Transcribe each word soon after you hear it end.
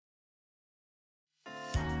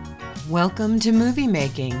Welcome to Movie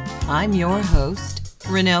Making. I'm your host,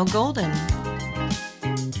 Renelle Golden.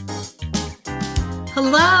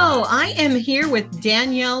 Hello, I am here with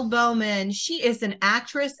Danielle Bowman. She is an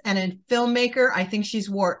actress and a filmmaker. I think she's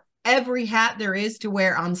wore every hat there is to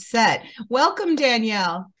wear on set. Welcome,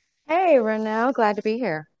 Danielle. Hey, Renelle, glad to be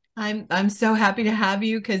here. I'm so happy to have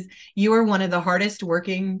you because you are one of the hardest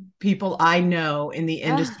working people I know in the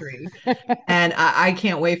industry. And I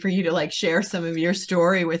can't wait for you to like share some of your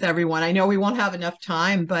story with everyone. I know we won't have enough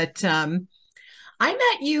time, but I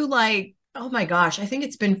met you like, oh my gosh, I think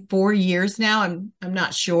it's been 4 years now. I'm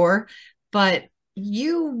not sure, but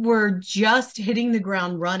you were just hitting the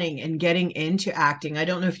ground running and getting into acting. I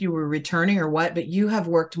don't know if you were returning or what, but you have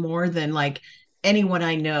worked more than like anyone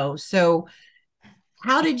I know. So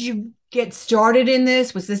how did you get started in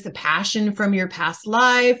this? Was this a passion from your past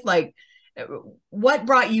life? Like what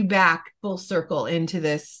brought you back full circle into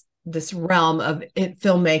this realm of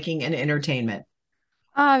filmmaking and entertainment?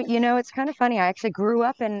 It's kind of funny. I actually grew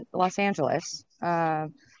up in Los Angeles,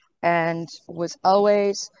 and was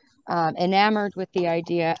always enamored with the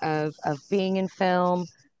idea of being in film,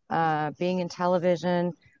 being in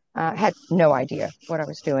television. Had no idea what I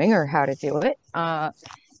was doing or how to do it.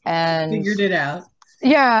 And Figured it out.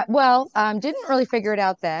 yeah, well, didn't really figure it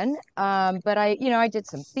out then. But I did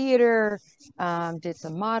some theater, did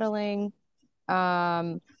some modeling.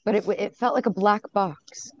 But it felt like a black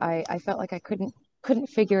box. I felt like I couldn't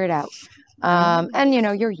figure it out. Oh, And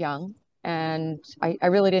you're young, and I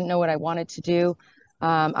really didn't know what I wanted to do.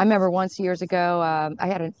 I remember once years ago, I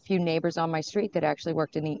had a few neighbors on my street that actually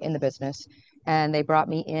worked in the business, and they brought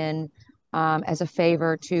me in as a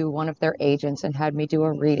favor to one of their agents and had me do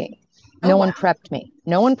a reading. oh No wow. one prepped me.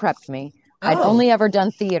 No one prepped me. I'd Oh. only ever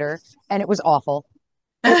done theater, and it was awful.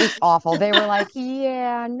 It was awful. They were like,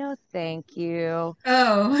 "Yeah, no, thank you."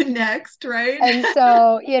 Oh, next, right? And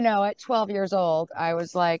so, at 12 years old, I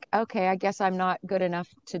was like, okay, I guess I'm not good enough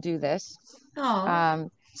to do this. Oh,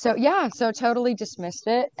 So yeah, so totally dismissed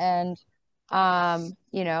it and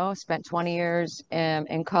spent 20 years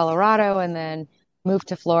in Colorado and then moved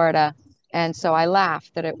to Florida. And so I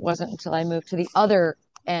laughed that it wasn't until I moved to the other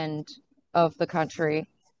end of the country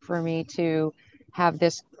for me to have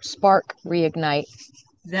this spark reignite.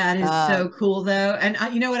 that is Um, so cool though. And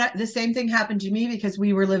you know what? The same thing happened to me because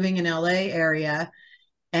we were living in LA area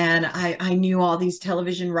and I knew all these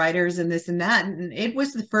television writers and this and that. And it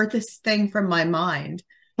was the furthest thing from my mind.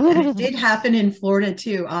 And it did happen in Florida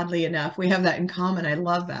too, oddly enough. We have that in common. I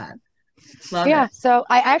love that. Love Yeah, it. so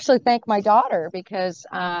I actually thank my daughter because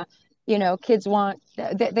kids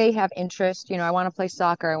they have interest, I want to play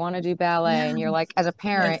soccer, I want to do ballet, Yeah. and you're like as a Yes.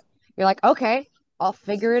 parent, you're like, okay, I'll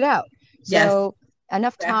figure it out. Yes. So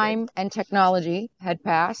enough Exactly. time and technology had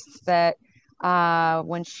passed that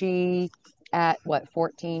when she at what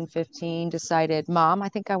 14, 15 decided, Mom, I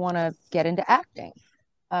think I want to get into acting.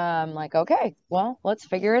 Like, okay, well, let's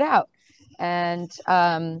figure it out. And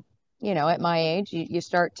at my age, you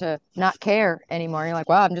start to not care anymore. You're like,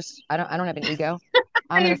 well, I don't have an ego.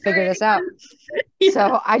 I I'm going to figure agree. this out. Yeah.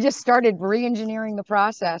 So I just started re-engineering the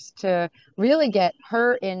process to really get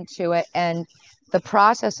her into it. And the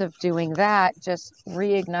process of doing that just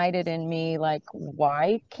reignited in me, like,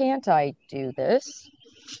 why can't I do this?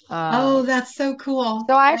 Oh, Um, that's so cool.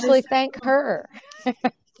 so I That is actually so thank cool. her.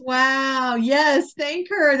 Wow. Yes. Thank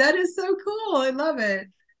her. That is so cool. I love it.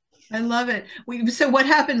 I love it. So what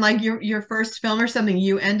happened? Like your first film or something,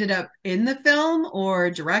 you ended up in the film or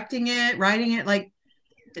directing it, writing it? Like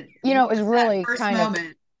what It was was that really first kind of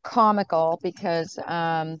moment? comical because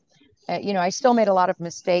I still made a lot of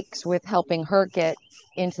mistakes with helping her get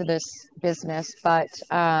into this business, but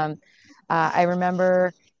I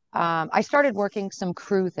remember I started working some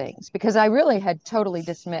crew things because I really had totally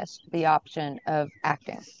dismissed the option of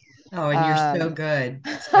acting. Oh, and you're so Um, good.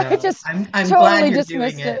 I So just I'm glad totally you're doing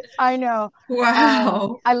dismissed it. it. I know.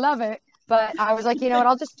 Wow. I love it, but I was like, you know what?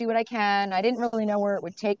 I'll just do what I can. I didn't really know where it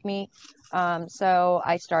would take me. So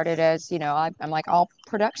I started as, I'm like, I'll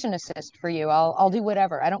production assist for you. I'll do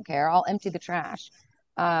whatever. I don't care. I'll empty the trash,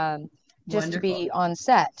 um, just to Wonderful. be on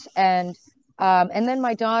set. And then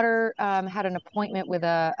my daughter had an appointment with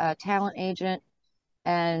a talent agent,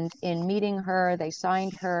 and in meeting her, they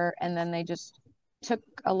signed her, and then they just took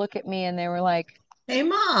a look at me and they were like, Hey,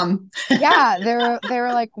 mom. yeah, they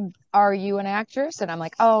were like, "Are you an actress?" And I'm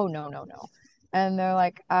like, "Oh, no, no, no." And they're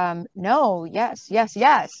like, no, yes, yes,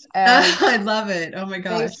 yes." And I love it. Oh my they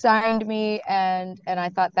gosh. signed me, and I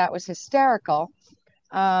thought that was hysterical.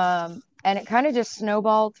 And it kind of just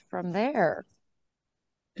snowballed from there.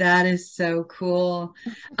 That is so cool.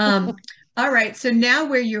 Um, all right. So now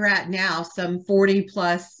where you're at now, some 40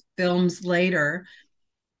 plus films later,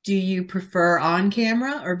 Do you prefer on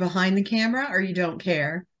camera or behind the camera, or you don't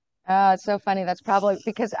care? It's so funny. That's probably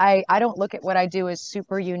because I don't look at what I do as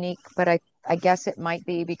super unique, but I guess it might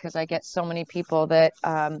be because I get so many people that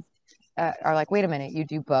are like, wait a minute, you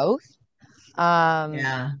do both? Um,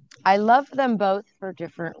 Yeah. I love them both for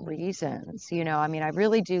different reasons. I mean, I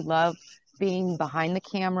really do love being behind the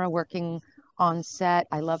camera, working on set.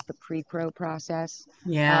 I love the pre-pro process.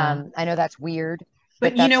 Yeah. I know that's weird, but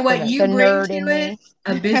But you know that's what? the You bring nerd to in it me.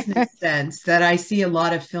 a business sense that I see a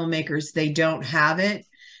lot of filmmakers, they don't have it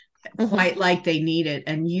Hmm. quite like they need it.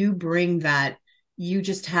 And you bring that, you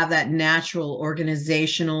just have that natural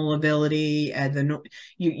organizational ability and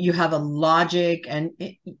you have a logic and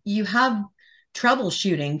you have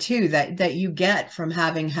troubleshooting too that you get from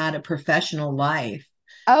having had a professional life.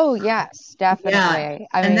 Oh, yes, Yeah. definitely.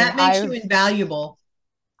 I And mean, that makes you invaluable.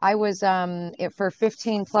 I was for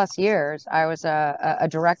 15 plus years, I was a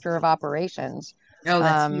director of operations, Oh,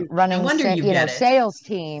 that's huge. No running wonder you get it. sales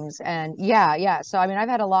teams, and yeah. So I mean, I've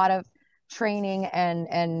had a lot of training,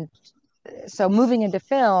 and so moving into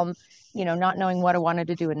film, not knowing what I wanted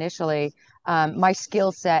to do initially, my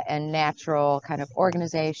skill set and natural kind of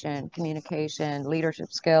organization, communication,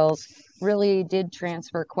 leadership skills really did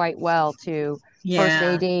transfer quite well to first Yeah.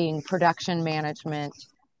 ADing, production management,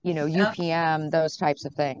 Yep. UPM, those types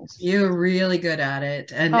of things. You're really good at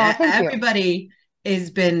it. And Oh, thank you. everybody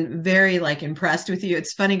has been very like impressed with you.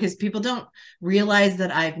 It's funny because people don't realize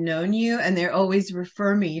that I've known you and they always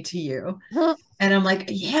refer me to you. And I'm like,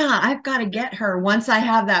 yeah, I've got to get her once I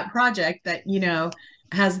have that project that,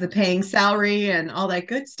 has the paying salary and all that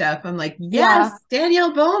good stuff. I'm like, Yeah. yes,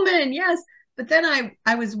 Danielle Bowman, yes. But then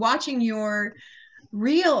I was watching your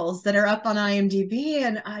reels that are up on IMDb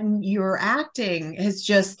and your acting has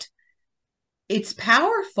just it's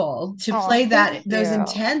powerful to Oh, play thank that those you.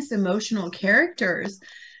 intense emotional characters.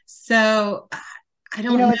 So I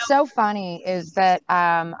don't know. What's so funny is that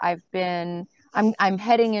I'm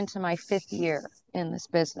heading into my fifth year in this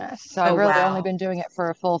business. So I've Oh really only wow. been doing it for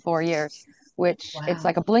a full 4 years, which it's Wow.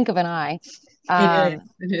 like a blink of an eye. It is. Um,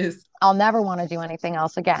 It is. I'll never want to do anything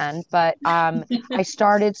else again. But I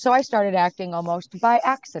started acting almost by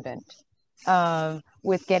accident,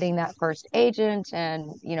 with getting that first agent.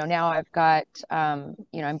 And, now I've got,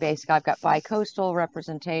 I've got bi-coastal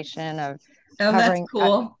representation of Oh, that's covering,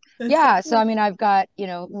 cool. That's so yeah. So, I cool. mean, I've got,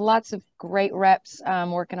 lots of great reps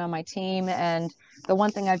working on my team. And the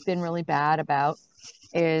one thing I've been really bad about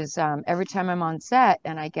is every time I'm on set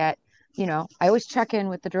and I always check in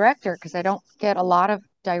with the director because I don't get a lot of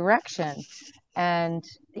direction. And,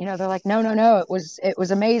 they're like, no, no, no, it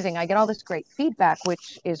was amazing. I get all this great feedback,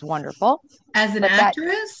 which is wonderful. As an But that,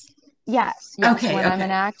 actress? yes, yes, Okay, when I'm an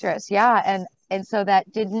okay. actress, yeah. And so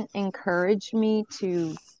that didn't encourage me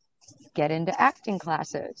to get into acting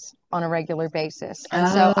classes on a regular basis. And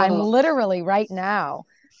so I'm Oh, literally right now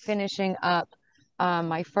finishing up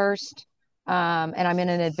my first, and I'm in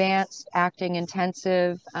an advanced acting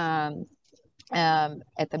intensive at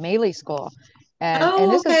the Maley School. And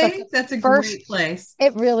oh, this is the okay. That's a great first, place.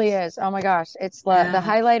 it really is. Oh my gosh, it's the Yeah.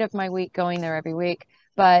 highlight of my week going there every week.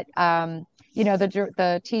 But the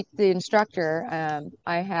instructor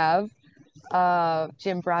I have,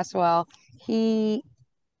 Jim Braswell, he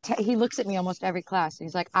he looks at me almost every class.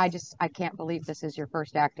 He's like, I can't believe this is your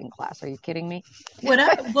first acting class. Are you kidding me?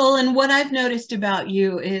 And what I've noticed about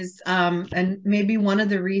you is, and maybe one of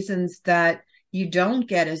the reasons that you don't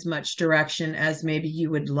get as much direction as maybe you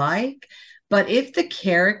would like, but if the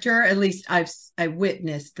character, at least I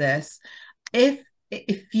witnessed this, if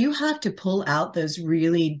you have to pull out those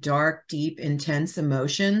really dark, deep, intense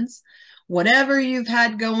emotions, whatever you've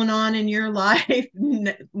had going on in your life,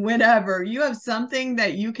 whatever, you have something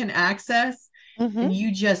that you can access Hmm. and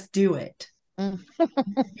you just do it.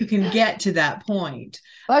 You can get to that point.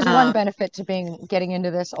 Well, there's one Um, benefit to being getting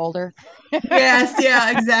into this older. yes,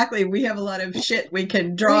 yeah, exactly. We have a lot of shit we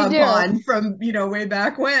can We draw do. upon from, way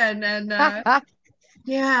back when. And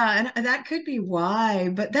yeah, and that could be why,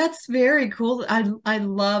 but that's very cool. I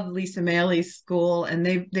love Lisa Maley's school and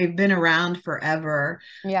they've been around forever.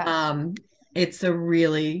 Yes. Um, it's a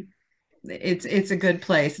really it's a good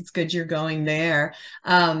place. It's good you're going there.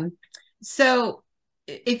 Um, so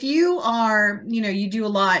if you are, you do a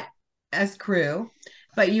lot as crew,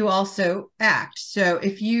 but you also act. So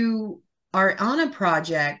if you are on a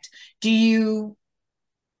project, do you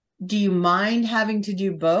mind having to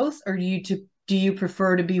do both, or do you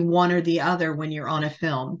prefer to be one or the other when you're on a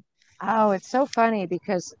film? Oh, it's so funny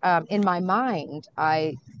because in my mind,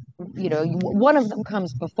 one of them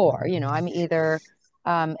comes before. I'm either,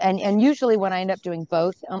 and usually when I end up doing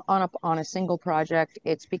both on a single project,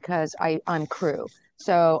 it's because I'm crew.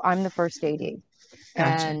 So I'm the first AD.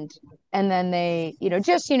 Gotcha. and then they,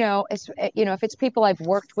 just, it's, if it's people I've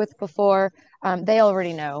worked with before, they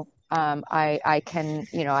already know, I can,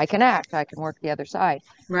 I can act, I can work the other side.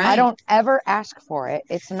 I Right. don't ever ask for it.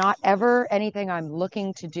 It's not ever anything I'm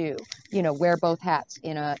looking to do, wear both hats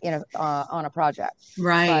on a project. But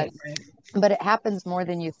Right. Right. it happens more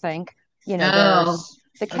than you think. Oh, There's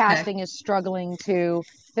the okay. casting is struggling to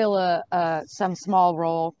fill some small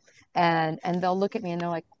role, and they'll look at me and they're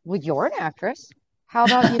like, "Well, you're an actress. How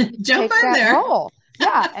about you Jump take in that there. role?"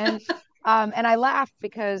 Yeah, and I laugh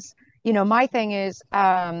because my thing is,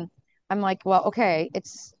 I'm like, well, okay,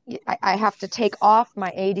 I have to take off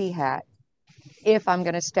my AD hat if I'm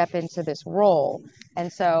going to step into this role.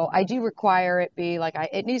 And so I do require it be like,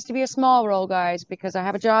 it needs to be a small role, guys, because I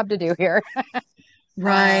have a job to do here.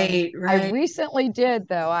 Right. I Right. recently did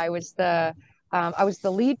though. I was the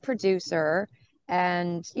lead producer,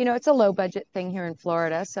 and it's a low budget thing here in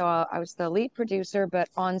Florida. So I was the lead producer, but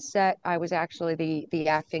on set I was actually the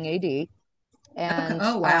acting AD. Okay. And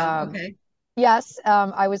Oh, wow. Okay. yes,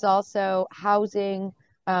 I was also housing.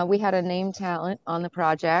 We had a name talent on the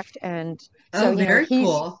project, and so Oh, very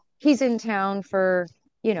cool. he's in town for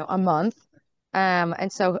a month,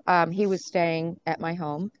 and so he was staying at my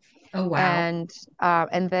home, Oh, wow.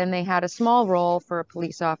 and then they had a small role for a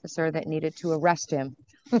police officer that needed to arrest him.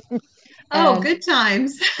 Oh, And good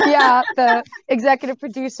times. yeah, the executive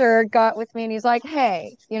producer got with me and he's like,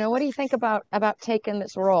 "Hey, what do you think about taking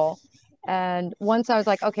this role?" And once I was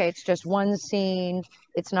like, "Okay, it's just one scene,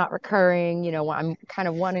 it's not recurring, I'm kind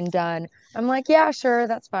of one and done." I'm like, "Yeah, sure,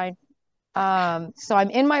 that's fine." So I'm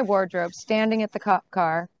in my wardrobe, standing at the cop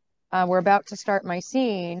car. We're about to start my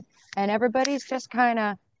scene, and everybody's just kind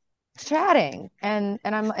of chatting, and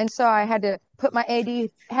so I had to put my AD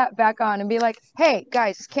hat back on and be like, "Hey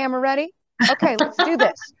guys, is camera ready? Okay, let's do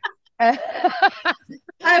this." I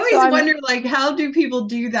So always I'm wonder, like, how do people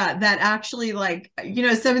do that? That actually, like,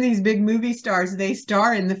 some of these big movie stars, they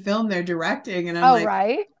star in the film they're directing. And I'm Oh, like,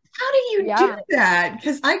 right. how do you do Yeah. that?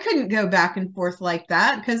 Because I couldn't go back and forth like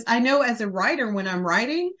that. Because I know as a writer, when I'm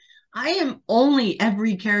writing, I am only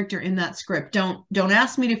every character in that script. Don't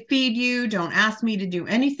ask me to feed you. Don't ask me to do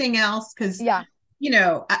anything else. Because Yeah.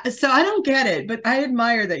 so I don't get it. But I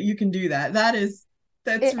admire that you can do that. That's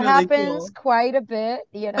It really happens cool. quite a bit.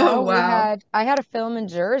 Oh, wow. I had a film in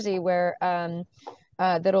Jersey where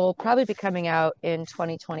that'll probably be coming out in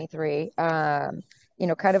 2023. Kind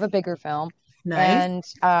of a bigger film. Nice.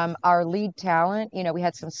 And our lead talent, we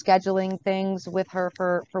had some scheduling things with her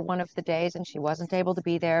for one of the days, and she wasn't able to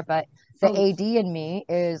be there. But the Oh, AD in me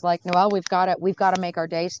is like, Noelle, we've got to make our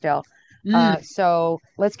day still. mm, So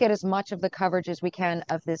let's get as much of the coverage as we can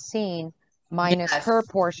of this scene, minus her yes.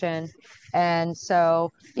 portion. And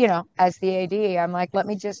so, as the AD, I'm like,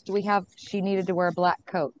 she needed to wear a black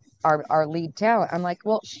coat, our lead talent. I'm like,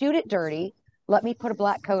 well, shoot it dirty. Let me put a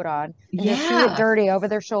black coat on and just shoot it Yeah. dirty over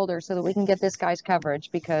their shoulders so that we can get this guy's coverage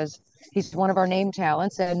because he's one of our name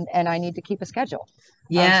talents, and I need to keep a schedule. So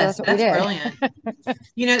Yes, that's what we that's did.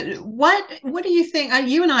 brilliant. What do you think?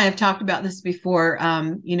 You and I have talked about this before.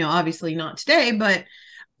 Obviously not today, but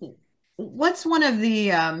what's one of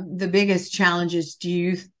the biggest challenges do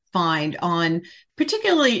you find on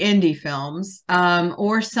particularly indie films,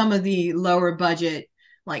 or some of the lower budget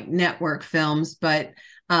like network films? But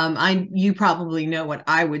I you probably know what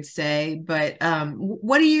I would say, but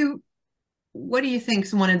what do you think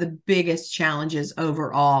is one of the biggest challenges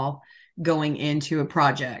overall going into a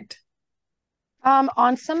project?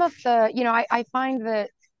 On some of the, I find that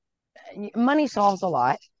money solves a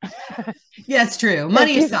lot. Yeah, it's true. If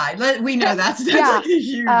Money you aside, we know that's Yeah. like a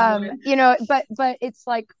huge one. But it's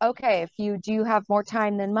like, okay, if you do have more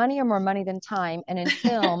time than money or more money than time. And in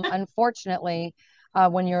film, unfortunately,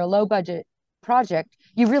 when you're a low budget project,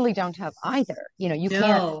 you really don't have either. You can't,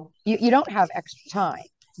 No. you don't have extra time.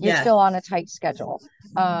 You're Yes. still on a tight schedule.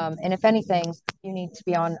 And if anything, you need to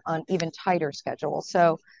be on even tighter schedule.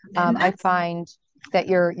 So And I that's find that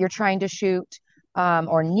you're trying to shoot,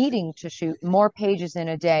 or needing to shoot more pages in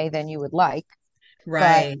a day than you would like, but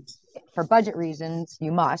right. for budget reasons,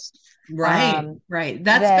 you must. Right. Um, Right.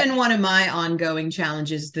 That's that been one of my ongoing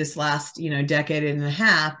challenges this last, decade and a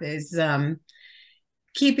half is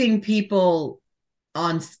keeping people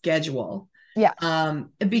on schedule. Yes.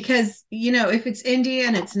 Because, if it's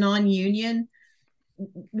Indian, it's non-union,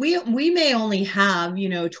 we may only have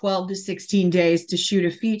 12 to 16 days to shoot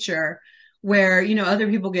a feature where other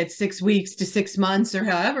people get 6 weeks to 6 months or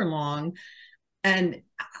however long. And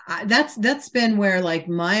that's been where like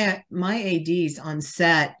my ads on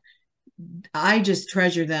set, I just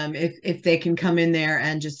treasure them if they can come in there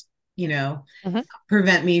and just Mhm.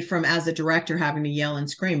 prevent me from, as a director, having to yell and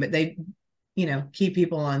scream. But keep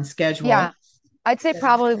people on schedule. Yeah, I'd say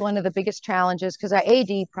probably one of the biggest challenges because I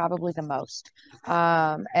AD probably the most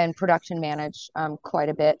and production manage quite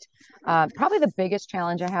a bit. Probably the biggest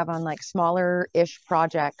challenge I have on like smaller-ish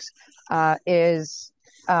projects is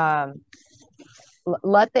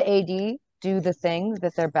let the AD do the thing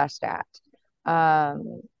that they're best at.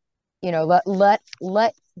 Um,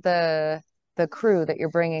 let the crew that you're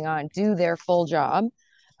bringing on do their full job,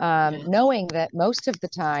 Yeah. knowing that most of the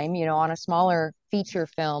time, on a smaller feature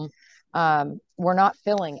film, we're not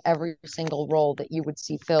filling every single role that you would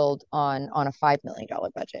see filled on a $5 million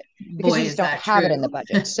budget because Boy, you just is don't that have it in the true.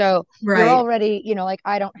 budget. So you're Right. already, like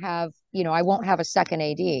I don't have, I won't have a second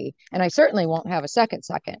AD, and I certainly won't have a second.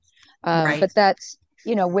 Right. But that's,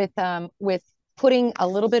 with putting a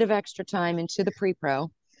little bit of extra time into the pre-pro,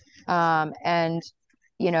 and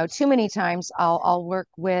too many times I'll work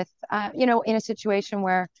with in a situation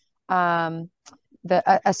where um,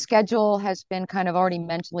 a schedule has been kind of already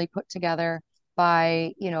mentally put together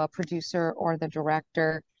by a producer or the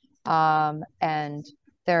director, and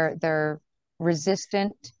they're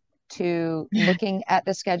resistant to looking at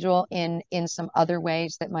the schedule in some other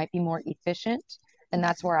ways that might be more efficient, and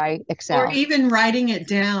that's where I Or excel. even writing it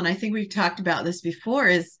down. I think we've talked about this before,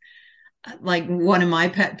 is like one of my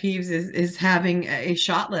pet peeves is having a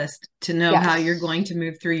shot list to know how you're Yes. going to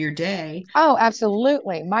move through your day. Oh,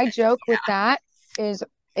 absolutely. My joke with that is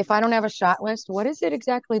if I don't have a shot list, what is it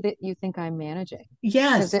exactly that you think I'm managing?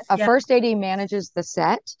 Because Yes. a Yeah. first AD manages the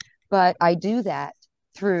set, but I do that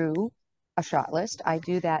through a shot list. I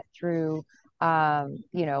do that through,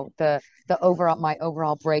 the overall my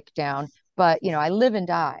overall breakdown. But I live and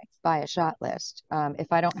die by a shot list.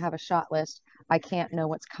 If I don't have a shot list, I can't know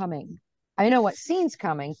what's coming. I know what scene's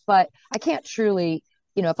coming, but I can't truly,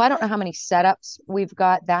 if I don't know how many setups we've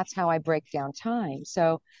got, that's how I break down time.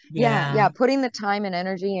 So Yeah. yeah, putting the time and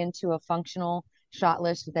energy into a functional shot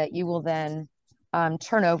list that you will then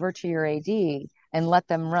turn over to your AD and let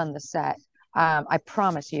them run the set. I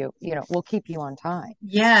promise you, we'll keep you on time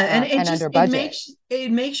Yeah, and it and just under budget.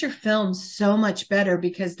 it makes your film so much better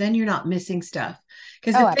because then you're not missing stuff.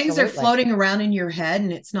 Because Oh, if things are absolutely. floating around in your head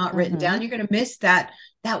and it's not written down, Hmm. you're going to miss that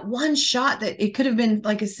one shot that it could have been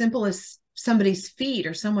like as simple as somebody's feet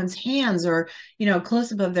or someone's hands or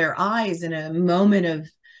close up of their eyes in a moment of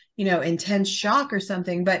intense shock or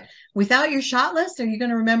something. But without your shot list, are you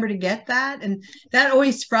going to remember to get that? And that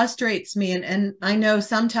always frustrates me. And I know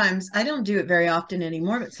sometimes I don't do it very often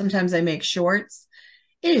anymore, but sometimes I make shorts.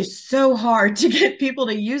 It is so hard to get people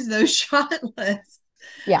to use those shot lists.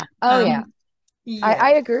 Yeah. Oh, yeah. Um,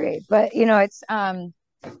 I yeah. agree. But it's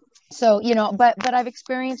so but I've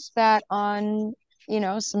experienced that on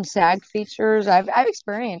some SAG features. I've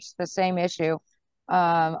experienced the same issue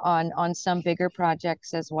on some bigger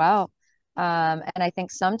projects as well. And I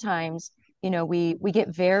think sometimes we get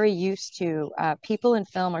very used to people in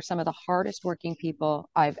film are some of the hardest working people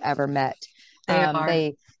I've ever met. They um, are.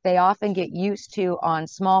 they they often get used to on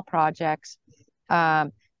small projects.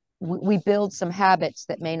 um, we build some habits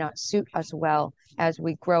that may not suit us well as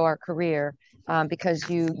we grow our career, because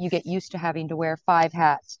you get used to having to wear five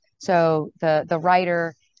hats. So the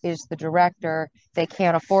writer is the director. They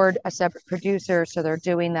can't afford a separate producer, so they're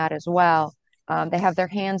doing that as well. They have their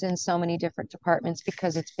hands in so many different departments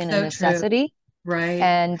because it's been a So true. necessity. Right.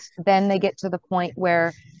 And then they get to the point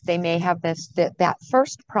where they may have that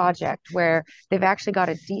first project where they've actually got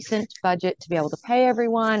a decent budget to be able to pay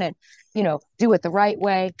everyone and do it the right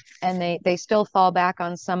way, and they still fall back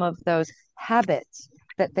on some of those habits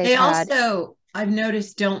that they've They had. also, I've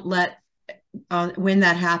noticed, don't let when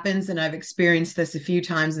that happens, and I've experienced this a few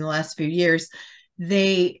times in the last few years,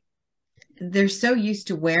 they they're so used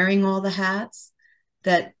to wearing all the hats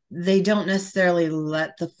that they don't necessarily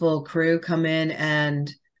let the full crew come in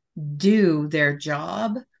and do their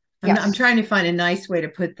job. I'm Yes. trying to find a nice way to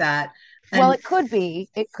put that. Well, And it could be.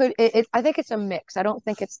 I think it's a mix. I don't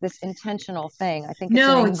think it's this intentional thing. I think it's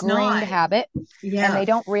an no, it's ingrained not. habit, and Yeah, they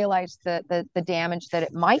don't realize the damage that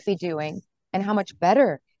it might be doing and how much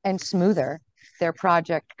better and smoother their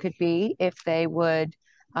project could be if they would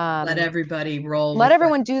let um, everybody roll let with what.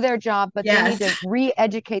 everyone do their job, but they need Yes. to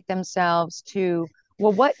re-educate themselves to,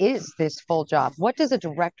 well, what is this full job? What does a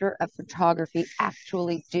director of photography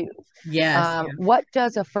actually do? Yes. Yeah. What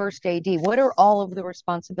does a first AD? What are all of the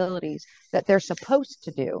responsibilities that they're supposed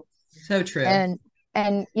to do? So true. And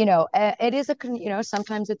it is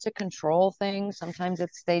sometimes it's a control thing. Sometimes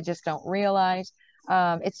it's they just don't realize.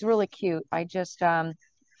 It's really cute. I just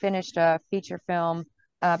finished a feature film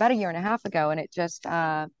about a year and a half ago, and it just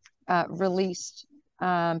released.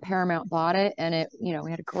 Paramount bought it, and we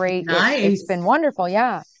had a great. It's Nice. been wonderful.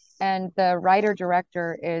 Yeah, And the writer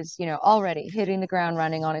director is, already hitting the ground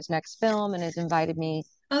running on his next film and has invited me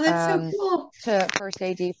Oh, that's so um, cool. to first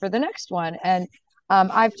AD for the next one. And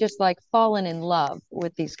I've just like fallen in love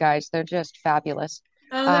with these guys. They're just fabulous.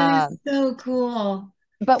 Oh, that is Um, so cool.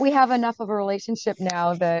 but we have enough of a relationship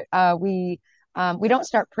now that we don't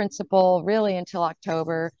start principal really until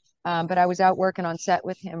October. But I was out working on set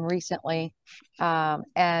with him recently,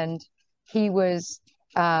 and he was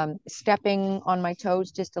stepping on my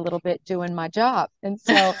toes just a little bit doing my job, and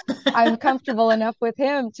so I'm comfortable enough with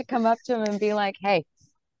him to come up to him and be like, "Hey,"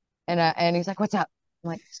 and he's like, "What's up?"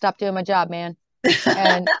 I'm like, "Stop doing my job, man."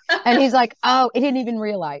 And he's like, "Oh," he didn't even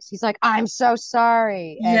realize. He's like, "I'm so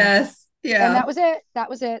sorry," Yes. and Yeah. that was it. That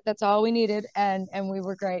was it. That's all we needed, and we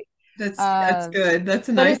were great. That's Um, good. That's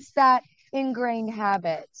a but nice it's that ingrained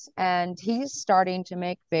habits, and he's starting to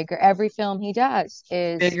make bigger. Every film he does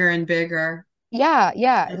is, bigger and bigger. yeah,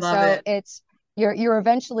 yeah. I And love so it. it's you're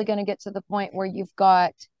eventually going to get to the point where you've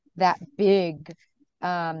got that big,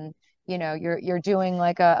 um, you're doing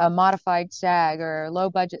like a modified SAG or a low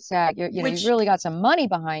budget SAG. You've Which, really got some money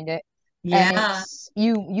behind it, and yeah. it's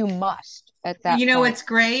you must at that You know point. what's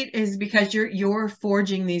great is because you're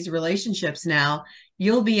forging these relationships now,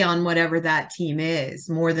 you'll be on whatever that team is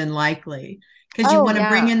more than likely because you Oh want to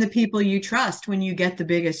bring yeah. in the people you trust when you get the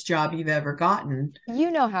biggest job you've ever gotten.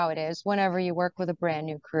 You know how it is whenever you work with a brand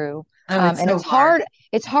new crew. Oh, it's And so hard.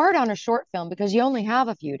 it's hard on a short film because you only have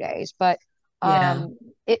a few days, but Yeah.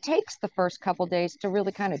 it takes the first couple days to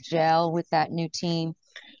really kind of gel with that new team.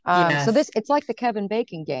 So Yes. it's like the Kevin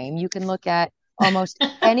Bacon game. You can look at almost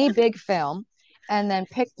any big film and then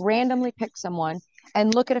randomly pick someone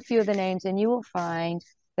and look at a few of the names, and you will find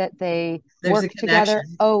that they There's a work together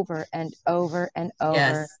connection. over and over and over.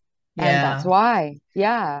 Yes. And that's Yeah. why,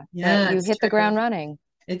 yeah, that Yeah, you it's hit the true. ground running.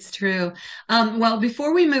 It's true. Well,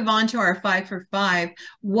 before we move on to our 5 for 5,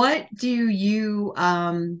 what do you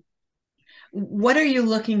what are you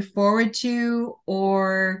looking forward to?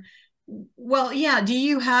 Or, well, yeah, do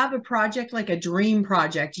you have a project, like a dream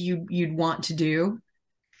project you'd want to do?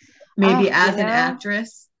 Maybe Oh, as an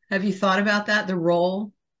actress? Have you thought about that, the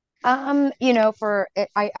role? for it,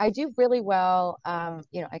 I do really well. I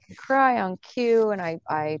can cry on cue and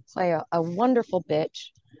I play a wonderful bitch.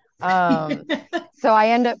 Um, so I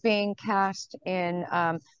end up being cast in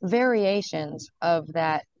variations of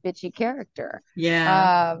that bitchy character.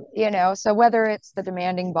 Yeah. So whether it's the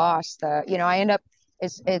demanding boss, I end up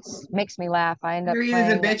it's makes me laugh. I end up You're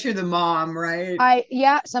either the playing bitch or the mom, right?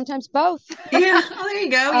 yeah, sometimes both. Yeah. Oh, there you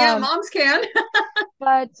go. Yeah, Um, moms can.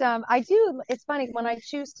 But I do. It's funny when I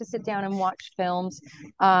choose to sit down and watch films.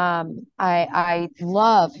 I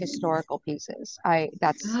love historical pieces. I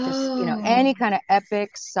That's just Oh, any kind of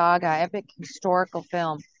epic saga, epic historical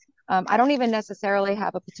film. I don't even necessarily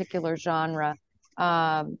have a particular genre,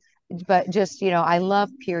 um, but just I love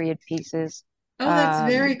period pieces. oh, that's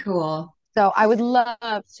very Um, cool. so I would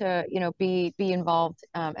love to be involved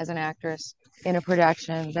as an actress in a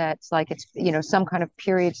production that's like it's some kind of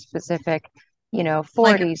period specific, Like a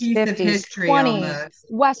 40s, piece of 50s, history 20s, almost.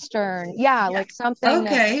 Western. Yeah, Yeah. like something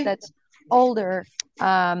Okay. that's older.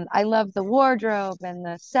 I love the wardrobe and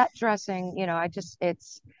the set dressing. I just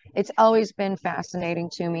it's always been fascinating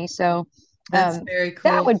to me. So That's um, very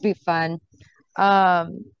that cool. would be fun.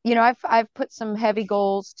 I've put some heavy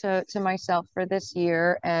goals to myself for this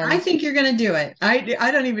year, I and think you're going to do it.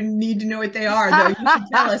 I don't even need to know what they are, though. You should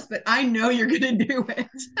tell us, but I know you're going to do it.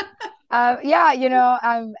 yeah,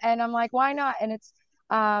 I'm like, why not? And it's,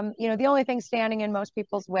 the only thing standing in most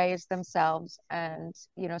people's way is themselves, and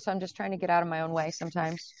so I'm just trying to get out of my own way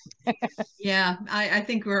sometimes, Yeah, I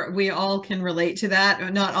think we all can relate to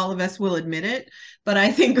that. Not all of us will admit it, but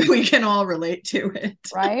I think we can all relate to it.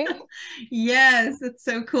 right? Yes, that's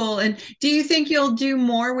so cool. And do you think you'll do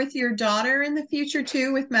more with your daughter in the future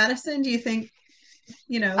too, with Madison? Do you think,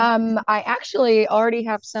 you know? I actually already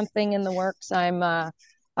have something in the works. I'm a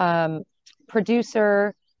um,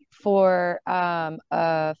 producer for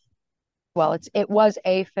well, it was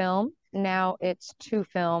a film. Now it's two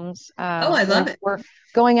films. Oh, I love it. We're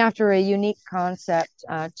going after a unique concept,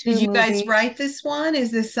 Did two you guys movies. write this one?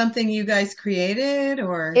 Is this something you guys created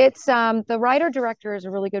or? It's the writer director is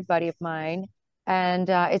a really good buddy of mine, and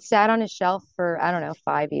it sat on his shelf for I don't know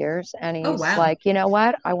 5 years, and Oh, he's wow. like, you know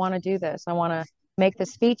what, I want to do this. I want to make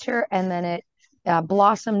this feature, and then it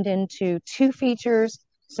blossomed into two features.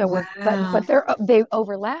 So but Wow. they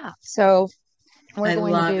overlap. So we're I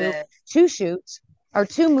going to love do it. two shoots or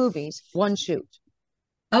two movies, one shoot.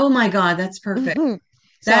 Oh my God, that's perfect.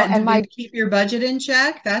 So That and did you my keep your budget in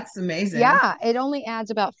check? That's amazing. Yeah, it only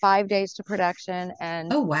adds about 5 days to production,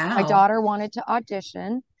 and Oh my wow. daughter wanted to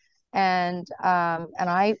audition, and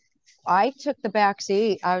I I took the back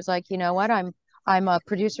seat. I was like, you know what? I'm a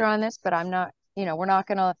producer on this, but I'm not, we're not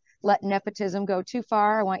gonna let nepotism go too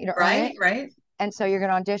far. I want you to own it. Right, right. And so you're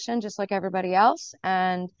gonna audition just like everybody else.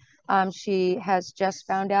 And she has just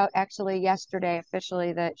found out actually yesterday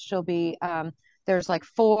officially that she'll be there's like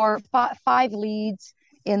five leads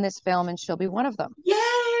in this film, and she'll be one of them. Yay!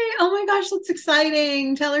 Oh my gosh, that's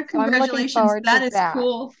exciting. Tell her So I'm looking congratulations. forward That to is that.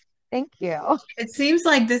 cool. Thank you. It seems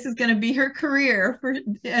like this is going to be her career for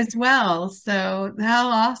as well. So how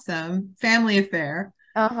awesome. Family affair.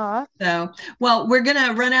 Uh-huh. So, well, we're going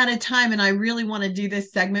to run out of time and I really want to do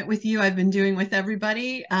this segment with you. I've been doing with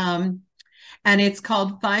everybody. And it's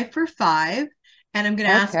called 5 for 5. And I'm going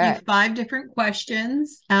to ask you Okay. 5 different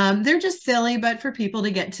questions. They're just silly, but for people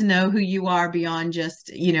to get to know who you are beyond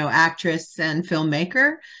just, actress and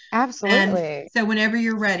filmmaker. And Absolutely. so whenever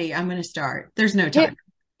you're ready, I'm going to start. There's no Hit time.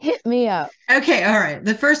 hit me up. Okay, all right.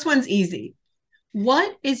 The first one's easy.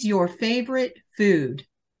 What is your favorite food?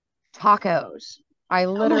 Tacos. I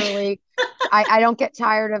Oh my, literally I don't get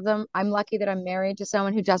tired of them. I'm lucky that I'm married to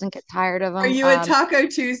someone who doesn't get tired of are them. you a Taco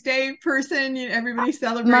Tuesday person? Everybody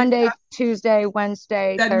celebrates Monday, that. Tuesday,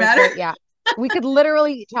 Wednesday, Doesn't matter. Thursday. Yeah. We could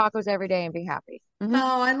literally eat tacos every day and be happy.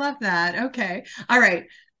 Oh, I love that. Okay. All right.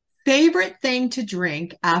 Favorite thing to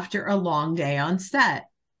drink after a long day on set?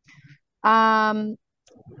 Um,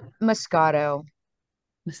 Moscato.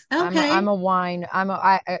 I'm Okay. a wine. I'm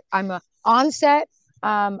a onset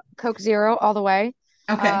Coke Zero all the way.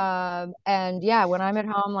 Okay. And yeah, when I'm at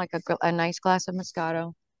home, like a nice glass of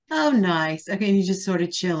Moscato. Oh, nice. Okay. You just sort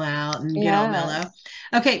of chill out and get all mellow. Yes.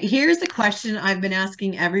 Okay. Here's a question I've been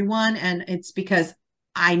asking everyone, and it's because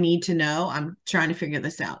I need to know. I'm trying to figure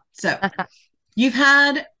this out. So you've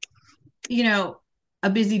had, you know, a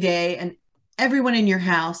busy day, and everyone in your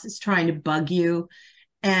house is trying to bug you,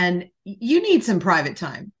 and you need some private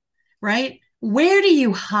time, right? Where do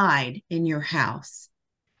you hide in your house?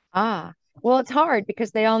 Ah, well, it's hard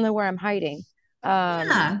because they all know where I'm hiding. Um,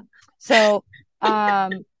 Yeah. so,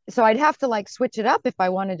 so I'd have to like switch it up if I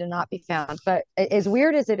wanted to not be found. But as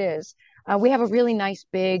weird as it is, we have a really nice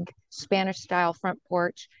big Spanish style front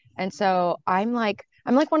porch, and so I'm like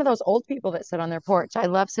one of those old people that sit on their porch. I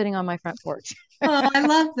love sitting on my front porch. Oh, I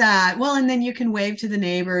love that. Well, and then you can wave to the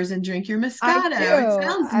neighbors and drink your I Moscato. It do,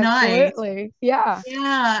 sounds nice. absolutely, yeah.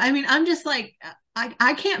 Yeah. I mean, I'm just like,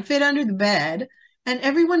 I can't fit under the bed, and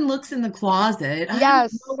everyone looks in the closet. I don't know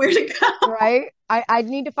Yes, where to go. right. I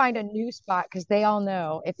need to find a new spot because they all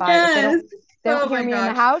know if Yes. they don't Oh hear my me in the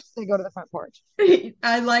gosh. house, they go to the front porch.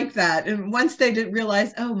 I like that. And once they did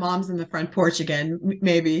realize, oh, mom's in the front porch again,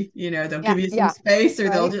 maybe, they'll Yeah, give you some yeah, space or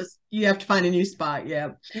right. you have to find a new spot. Yeah.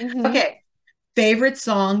 Hmm. Okay. Favorite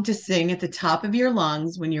song to sing at the top of your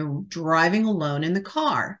lungs when you're driving alone in the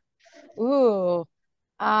car? Ooh,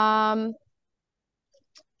 um,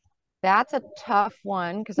 that's a tough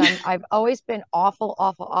one because I've always been awful,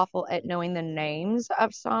 awful, awful at knowing the names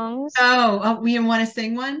of songs. You want to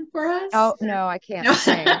sing one for us? Oh no, I can't No,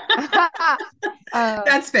 sing. Um,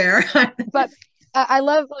 that's fair. but I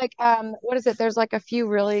love like what is it? There's like a few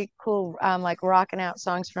really cool like rocking out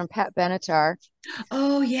songs from Pat Benatar.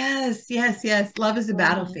 Oh, yes, yes, yes. Love is a Mhm.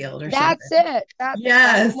 battlefield or something. That's it. That's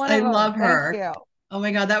Yes, one I of them. love Thank her. you. Oh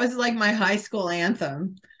my God, that was like my high school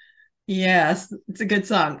anthem. Yes, it's a good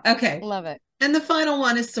song. Okay. Love it. And the final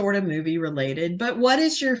one is sort of movie related, but what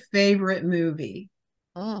is your favorite movie?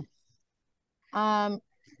 Mm. Um,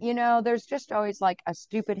 there's just always like a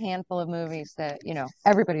stupid handful of movies that,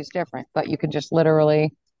 everybody's different, but you can just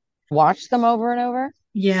literally watch them over and over.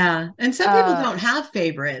 Yeah. And some people Uh, don't have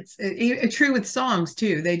favorites. True with songs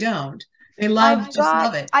too. They don't. They I've just got,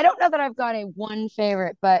 love it. I don't know that I've got a one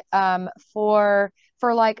favorite, but for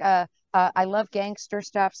like I love gangster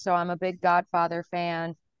stuff, so I'm a big Godfather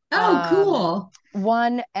fan. Oh, Um, cool.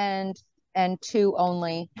 One and two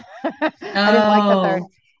only. I didn't like the third.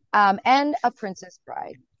 Oh, And A Princess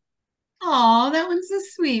Bride. oh, that one's a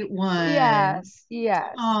sweet one. Yes,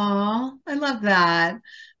 yes. Oh, I love that.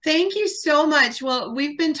 Thank you so much. Well,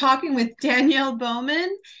 we've been talking with Danielle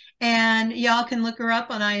Bowman, and y'all can look her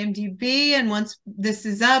up on IMDb. And once this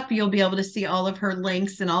is up, you'll be able to see all of her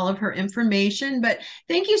links and all of her information. But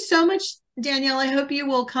thank you so much, Danielle. I hope you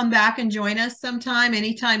will come back and join us sometime,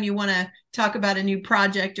 anytime you want to talk about a new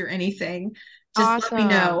project or anything. Just let me Awesome.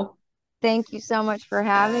 know. Thank you so much for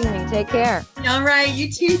having me. Take care. All right,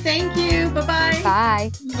 you too. Thank you. Bye-bye.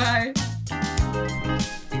 Bye. Bye.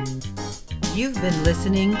 You've been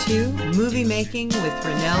listening to Movie Making with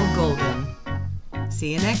Renelle Golden.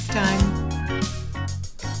 See you next time.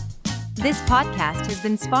 This podcast has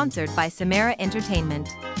been sponsored by Samara Entertainment.